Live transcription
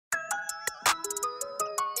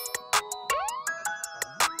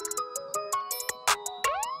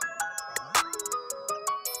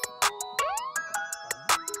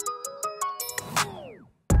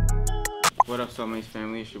What up, Soulmates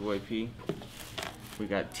family? It's your boy P. We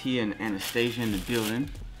got Tia and Anastasia in the building.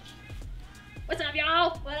 What's up,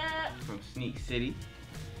 y'all? What up? From Sneak City.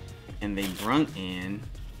 And they brung in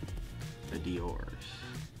the Diors.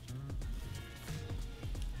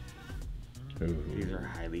 Ooh. These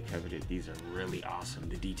are highly coveted. These are really awesome.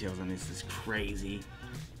 The details on this is crazy.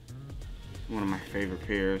 One of my favorite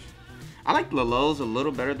pairs. I like the lows a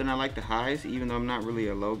little better than I like the highs, even though I'm not really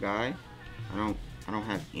a low guy. I don't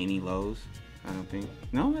have any lows, I don't think.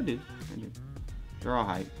 No, I do. They're all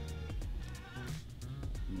hype.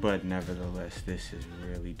 But nevertheless, this is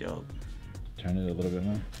really dope. Turn it a little bit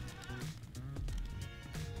more.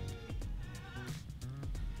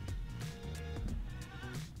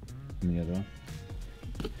 And the other one.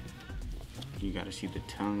 You gotta see the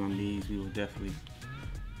tongue on these. We will definitely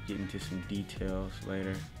get into some details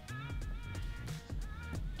later.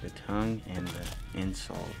 The tongue and the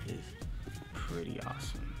insole is pretty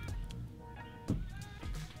awesome.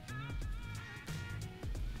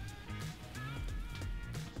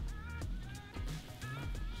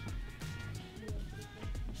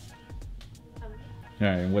 All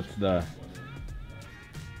right, and what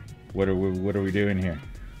are we doing here?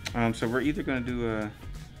 So we're either gonna do a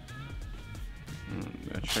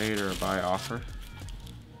trade or a buy offer.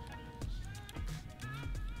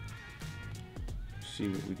 See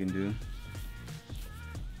what we can do.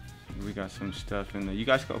 We got some stuff in there. You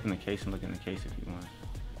guys can open the case and look in the case if you want.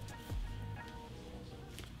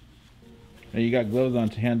 Now you got gloves on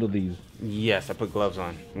to handle these. Yes, I put gloves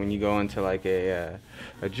on. When you go into like a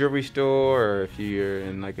jewelry store, or if you're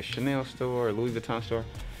in like a Chanel store or Louis Vuitton store.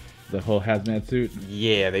 The whole hazmat suit.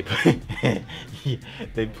 Yeah, they put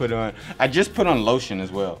they put on. I just put on lotion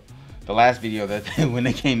as well. The last video that when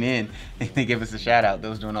they came in, they gave us a shout out. They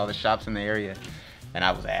was doing all the shops in the area, and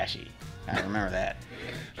I was ashy. I remember that.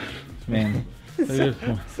 Man. So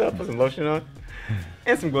I put some lotion on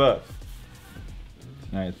and some gloves.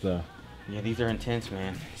 All right, so. Yeah, these are intense,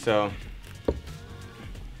 man. So.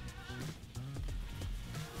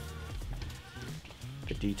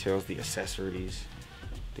 The details, the accessories,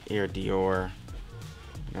 the Air Dior,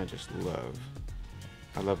 I just love.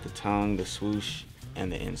 I love the tongue, the swoosh,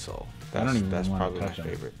 and the insole. That's probably my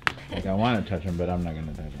favorite. Like, I want to touch them, but I'm not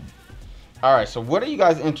gonna touch them. All right, so what are you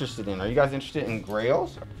guys interested in? Are you guys interested in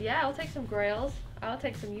grails? Yeah, I'll take some grails. I'll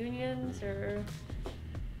take some unions or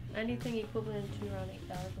anything equivalent to around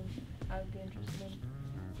 8,000. I would be interested in.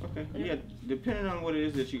 Okay, yeah, depending on what it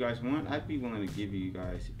is that you guys want, I'd be willing to give you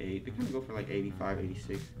guys 8. They kind of go for like 85,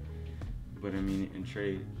 86. But I mean, in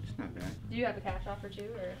trade, it's not bad. Do you have a cash offer too,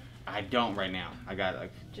 or? I don't right now. I got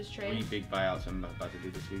like just trade? 3 big buyouts I'm about to do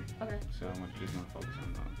this week. Okay. So I just want to focus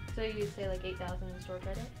on those. So you'd say like 8,000 in store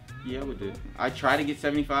credit? Yeah, I would do. I try to get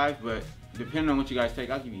 75, but depending on what you guys take,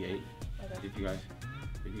 I'll give you 8. Okay. If you guys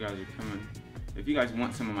are coming, if you guys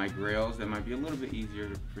want some of my grails, that might be a little bit easier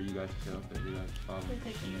for you guys to sell if you guys follow me.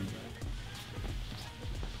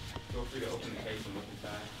 Feel free to open the case and look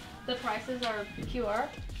inside. The prices are QR?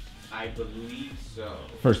 I believe so.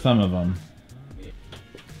 For some of them. Yeah.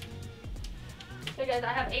 Hey guys,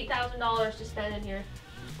 I have $8,000 to spend in here.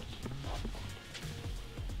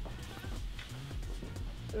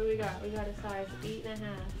 What do we got? We got a size 8.5.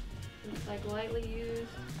 It's like lightly used.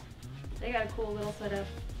 They got a cool little setup.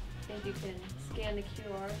 I think you can scan the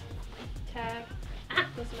QR tag.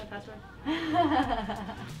 Goes to my password.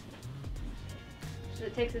 So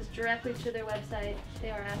it takes us directly to their website.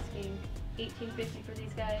 They are asking $18.50 for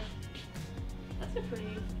these guys. That's a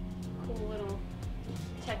pretty cool little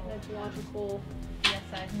technological. Yes,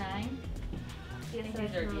 size 9. Yes, think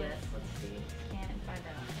these are nice. yes. Let's see. Scan and find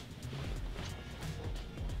out.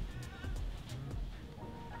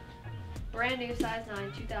 Brand new size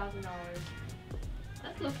 9, $2,000.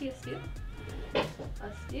 That's low-key a steal. A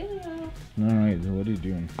stealio. Alright, so what are you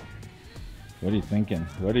doing? What are you thinking?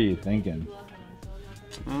 What are you thinking?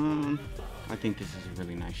 I think this is a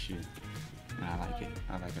really nice shoe. And I like it.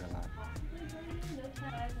 I like it a lot.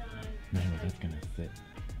 Man, that's gonna sit.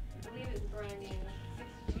 I believe it's brand new.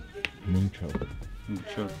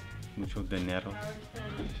 $62.50. Mucho dinero.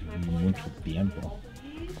 Mucho tiempo.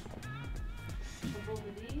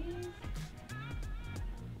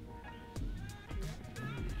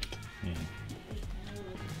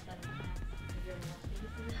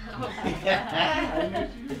 I knew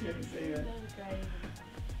she was gonna say that.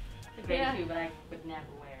 It's a great shoe, but I would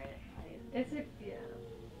never wear it. It's a, yeah.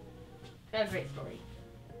 It's a great story.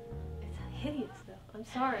 It's hideous though. I'm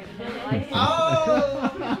sorry. I don't like it.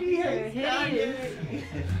 Oh, she hates hates Kanye. Kanye.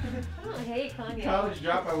 I don't hate Kanye. College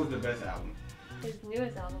Dropout was the best album. His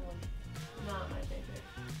newest album was not my favorite.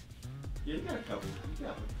 Yeah, you got a couple. You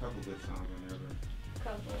got a couple good songs on there, but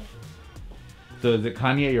Couple. So is it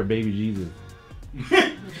Kanye or Baby Jesus?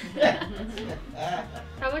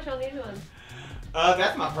 How much on these ones?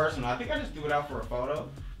 That's my personal. I think I just threw it out for a photo.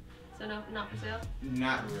 So no, not for sale?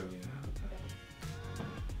 Not really, no.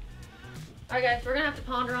 Alright guys, we're gonna have to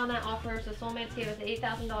ponder on that offer. So Soulmates gave us an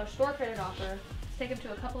 $8,000 store credit offer. Let's take them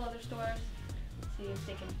to a couple other stores. See if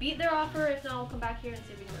they can beat their offer. If not, we'll come back here and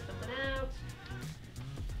see if we can work something out.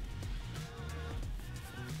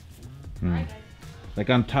 Alright guys. Like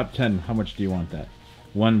on top 10, how much do you want that?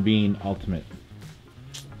 One being ultimate.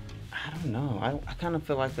 I don't know. I kind of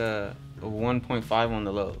feel like a 1.5 on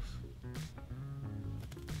the lows.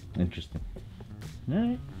 Interesting. All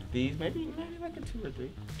right. These maybe like a 2 or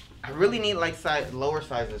 3. I really need like lower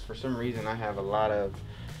sizes. For some reason, I have a lot of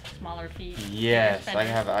Smaller feet. Yes,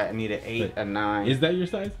 I need an 8, a 9. Is that your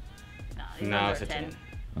size? No, it's a 10. 10.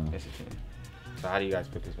 Oh. It's a 10. So how do you guys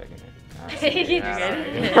put this back in there? You're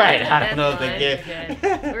good. Right, I don't know if That's they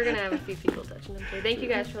fine. get. We're gonna have a few people touching them too. Thank you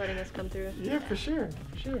guys for letting us come through. Yeah, for sure.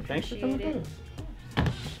 Thanks for coming Appreciate through.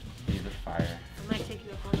 These are fire. I might take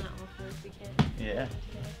you up on that offer if we can. Yeah.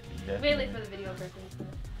 Mainly for the video purpose, but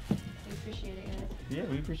we appreciate it, guys. Yeah,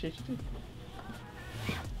 we appreciate you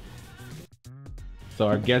too. So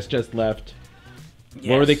our guest just left. Yes.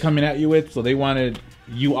 What were they coming at you with? So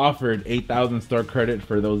you offered 8,000 store credit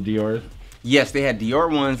for those Diors. Yes, they had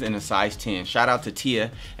Dior ones in a size 10. Shout out to Tia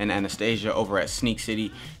and Anastasia over at Sneak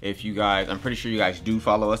City. If you guys, I'm pretty sure you guys do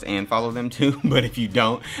follow us and follow them too, but if you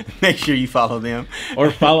don't, make sure you follow them. Or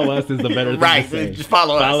follow us is the better thing right, to say. just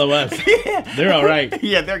follow us. Follow us. Yeah. They're all right.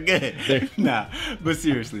 Yeah, they're good. Nah, but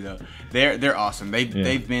seriously though, they're awesome.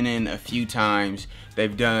 They've been in a few times.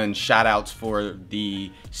 They've done shout outs for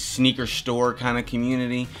the sneaker store kind of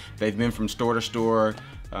community. They've been from store to store,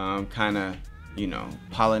 kind of, you know,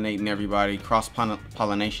 pollinating everybody, cross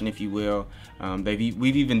pollination, if you will.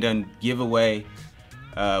 We've even done giveaway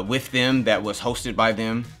with them that was hosted by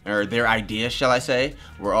them, or their idea, shall I say,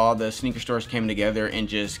 where all the sneaker stores came together and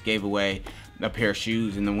just gave away a pair of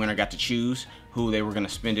shoes, and the winner got to choose who they were gonna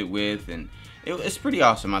spend it with, and it's pretty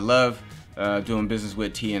awesome. I love doing business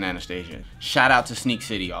with T and Anastasia. Shout out to Sneak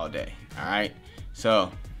City all day. All right.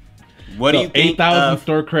 So, what do you think? 8,000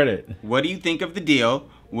 store credit. What do you think of the deal,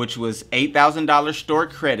 which was $8,000 store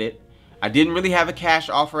credit? I didn't really have a cash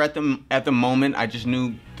offer at the moment. I just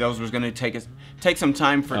knew those was gonna take some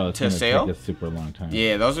time to sell. Take a super long time.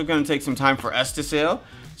 Yeah, those are gonna take some time for us to sell.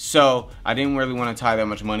 So I didn't really want to tie that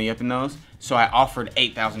much money up in those. So I offered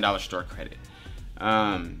 $8,000 store credit.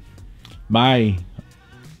 My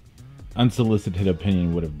unsolicited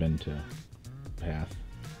opinion would have been to pass.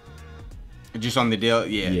 Just on the deal,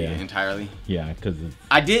 yeah. Entirely. Yeah, because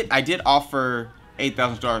I did offer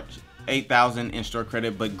 $8,000 in store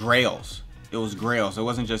credit, but grails. It was grails. It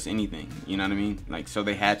wasn't just anything. You know what I mean? Like, so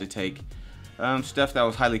they had to take stuff that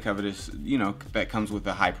was highly covetous. You know, that comes with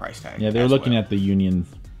a high price tag. yeah, they were looking at the unions.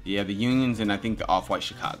 Yeah, the unions and I think the Off-White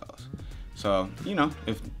Chicagos. So, you know,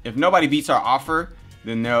 if nobody beats our offer,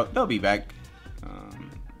 then they'll be back.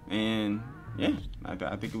 And yeah,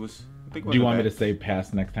 I think it was. Do you want me to say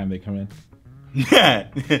pass next time they come in?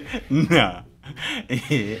 Nah.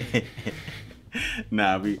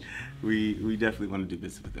 Nah, we definitely want to do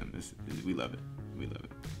business with them. We love it. We love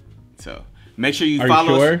it. So make sure you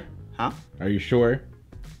follow. Are you sure? Huh? Are you sure?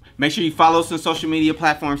 Make sure you follow us on social media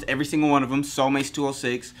platforms, every single one of them, Soulmates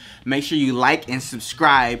 206. Make sure you like and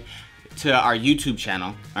subscribe to our YouTube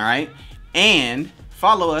channel, all right? And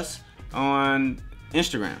follow us on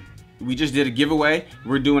Instagram. We just did a giveaway.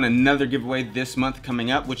 We're doing another giveaway this month coming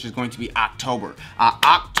up, which is going to be October. Our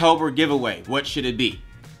October giveaway, what should it be?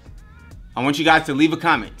 I want you guys to leave a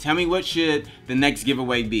comment. Tell me what should the next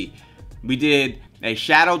giveaway be. We did a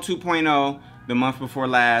Shadow 2.0 the month before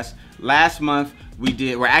last. Last month we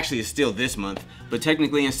did, well actually it's still this month, but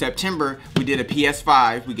technically in September we did a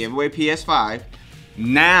PS5. We gave away PS5.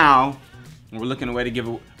 Now we're looking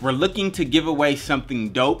to give away something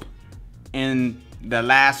dope in the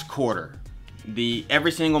last quarter.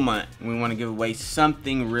 Every single month we want to give away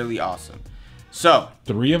something really awesome. So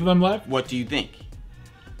 3 of them left. what do you think?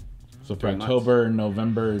 So for October,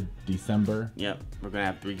 November, December. Yep, we're gonna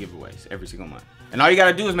have 3 giveaways every single month. And all you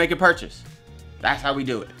gotta do is make a purchase. That's how we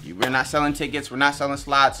do it. We're not selling tickets, we're not selling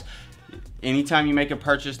slots. Anytime you make a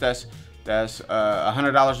purchase that's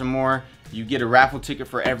 $100 or more, you get a raffle ticket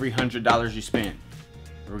for every $100 you spend.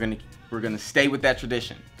 We're gonna stay with that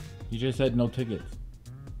tradition. You just said no tickets.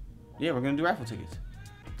 Yeah, we're gonna do raffle tickets.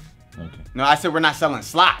 Okay. No, I said we're not selling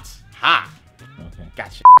slots. Ha! Okay.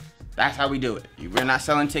 Gotcha. That's how we do it. We're not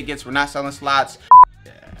selling tickets, we're not selling slots.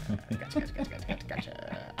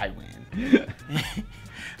 Gotcha. I win.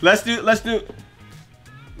 Let's do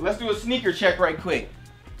a sneaker check right quick.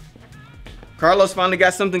 Carlos finally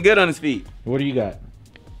got something good on his feet. What do you got?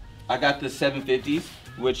 I got the 750s,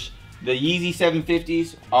 which the Yeezy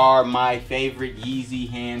 750s are my favorite Yeezy,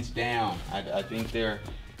 hands down. I think they're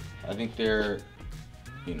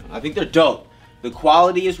dope. The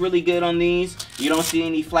quality is really good on these. You don't see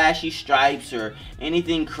any flashy stripes or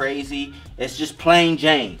anything crazy. It's just plain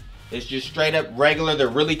Jane. It's just straight up regular. They're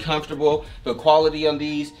really comfortable. The quality on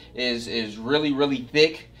these is really, really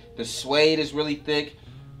thick. The suede is really thick.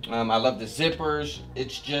 I love the zippers.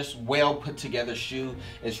 It's just well put together shoe.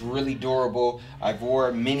 It's really durable. I've wore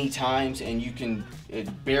it many times and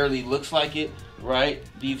it barely looks like it, right?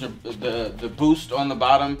 These are the boost on the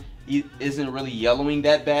bottom isn't really yellowing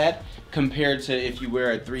that bad compared to if you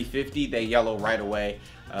wear a 350, they yellow right away.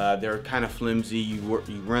 They're kind of flimsy. You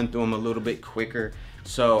run through them a little bit quicker.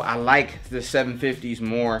 So I like the 750s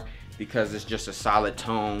more because it's just a solid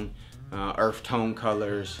tone, earth tone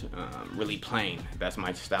colors, really plain. That's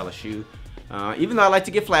my style of shoe. Even though I like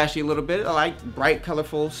to get flashy a little bit, I like bright,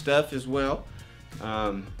 colorful stuff as well.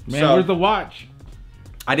 Man, where's the watch?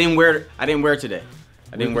 I didn't wear it today.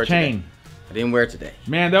 I didn't wear it today. Chain. I didn't wear it today.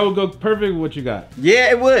 Man, that would go perfect with what you got.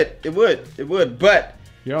 Yeah, it would. But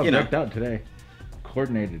you're all decked out today.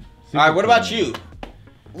 Coordinated. All right, what about you?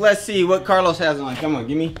 Let's see what Carlos has on. Come on,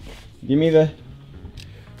 give me the.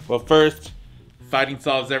 Well, first, Fighting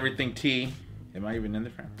Solves Everything tee. Am I even in the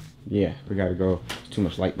frame? Yeah, we gotta go. There's too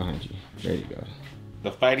much light behind you. There you go.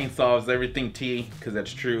 The Fighting Solves Everything tee, because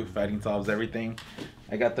that's true. Fighting solves everything.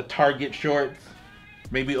 I got the Target shorts,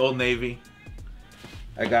 maybe Old Navy.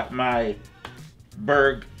 I got my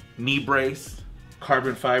Berg knee brace,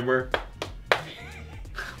 carbon fiber.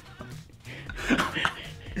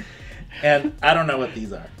 And I don't know what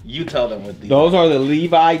these are. You tell them what these are. Those are the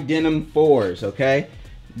Levi Denim 4s, okay?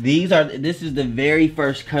 This is the very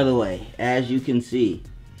first colorway, as you can see.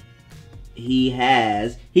 He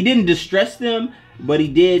didn't distress them, but he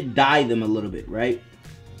did dye them a little bit, right?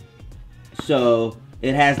 So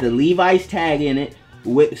it has the Levi's tag in it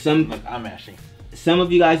with some. Look, I'm ashy. Some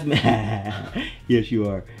of you guys, yes you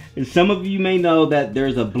are. And some of you may know that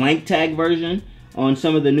there's a blank tag version on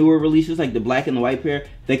some of the newer releases, like the black and the white pair.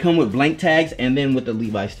 They come with blank tags and then with the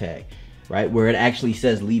Levi's tag, right? Where it actually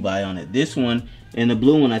says Levi on it. This one and the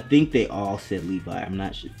blue one, I think they all said Levi. I'm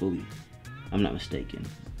not mistaken.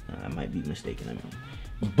 I might be mistaken, I mean.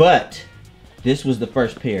 But this was the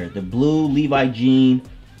first pair. The blue Levi jean,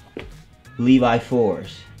 Levi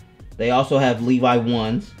 4s. They also have Levi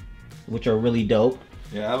 1s, which are really dope.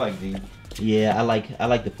 Yeah, I like these. Yeah, I like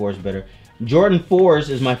the 4s better. Jordan 4s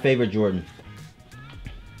is my favorite Jordan.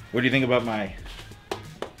 What do you think about my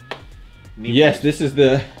knee Yes, brace? this is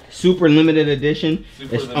the super limited edition.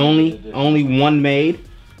 It's only one made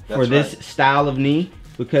for this style of knee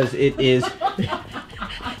because it is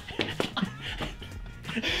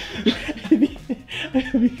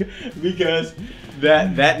because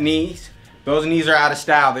those knees are out of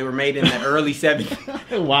style. They were made in the early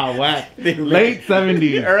 70s. Wow, whack. Late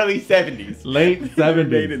 70s. Early 70s. Late 70s.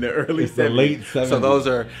 Made in the early 70s. The late 70s. So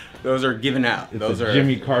those are given out. It's those are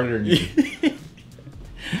Jimmy Carter knee.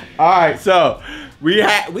 All right, so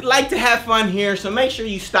we'd like to have fun here, so make sure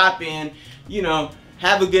you stop in,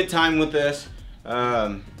 have a good time with us.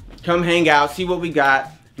 Come hang out, see what we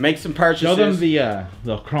got, make some purchases. Show them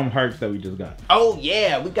the chrome hearts that we just got. Oh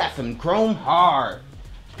yeah, we got some chrome heart.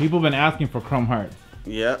 People have been asking for chrome hearts.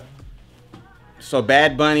 Yep. So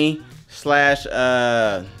Bad Bunny /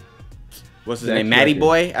 what's his name? Matty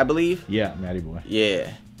Boy, I believe. Yeah, Matty Boy.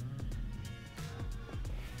 Yeah.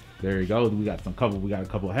 There you go. We got a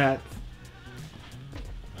couple of hats.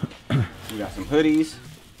 We got some hoodies.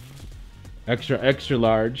 Extra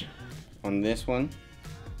large. On this one.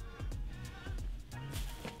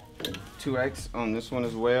 2X on this one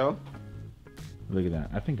as well. Look at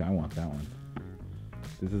that. I think I want that one.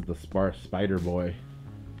 This is the Spider Boy.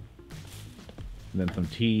 And then some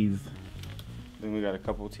tees. Then we got a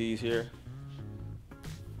couple tees here.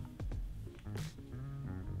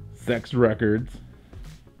 Sex Records.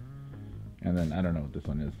 And then I don't know what this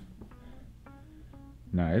one is.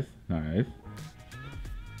 Nice.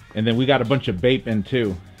 And then we got a bunch of Bape in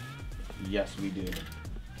too. Yes, we do.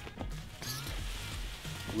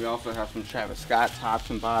 We also have some Travis Scott tops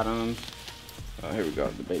and bottoms. Oh, here we go,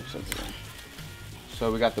 the Bape something.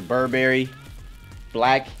 So we got the Burberry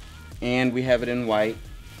black, and we have it in white.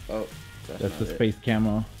 Oh, that's the space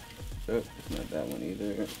camo. Oh, it's not that one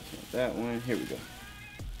either. It's not that one. Here we go.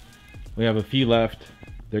 We have a few left.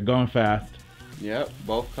 They're going fast. Yep,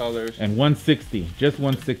 both colors. And 160, just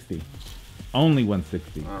 160. Only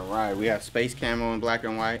 160. All right, we have space camo in black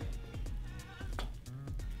and white.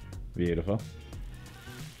 Beautiful.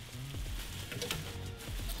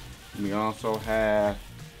 We also have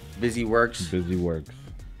Busy Works. Busy Works.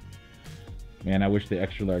 Man, I wish the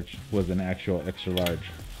extra large was an actual extra large.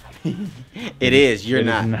 It is. You're It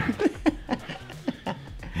is not.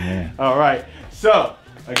 Yeah. All right. So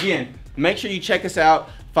again, make sure you check us out.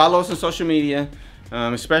 Follow us on social media,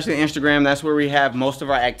 especially Instagram. That's where we have most of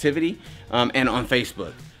our activity, and on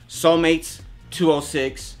Facebook. Soulmates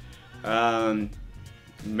 206.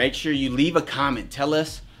 Make sure you leave a comment. Tell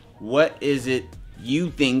us what is it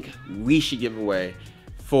you think we should give away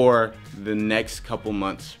for the next couple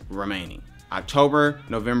months remaining. October,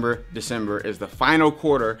 November, December is the final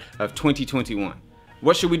quarter of 2021.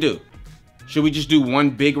 What should we do? Should we just do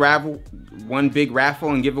one big raffle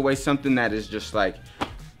and give away something that is just like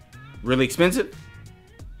really expensive,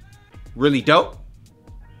 really dope?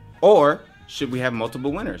 Or should we have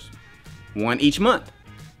multiple winners, one each month?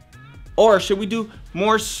 Or should we do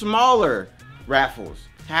more smaller raffles,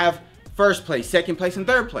 have first place, second place, and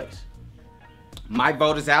third place? My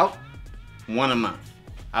vote is out, one a month.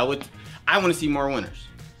 I want to see more winners.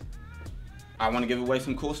 I want to give away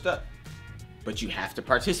some cool stuff. But you have to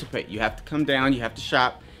participate. You have to come down, you have to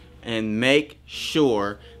shop, and make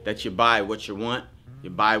sure that you buy what you want, you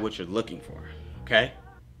buy what you're looking for, okay?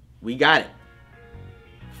 We got it.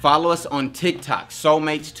 Follow us on TikTok,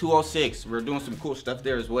 Soulmates206. We're doing some cool stuff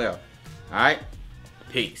there as well. All right?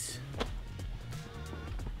 Peace.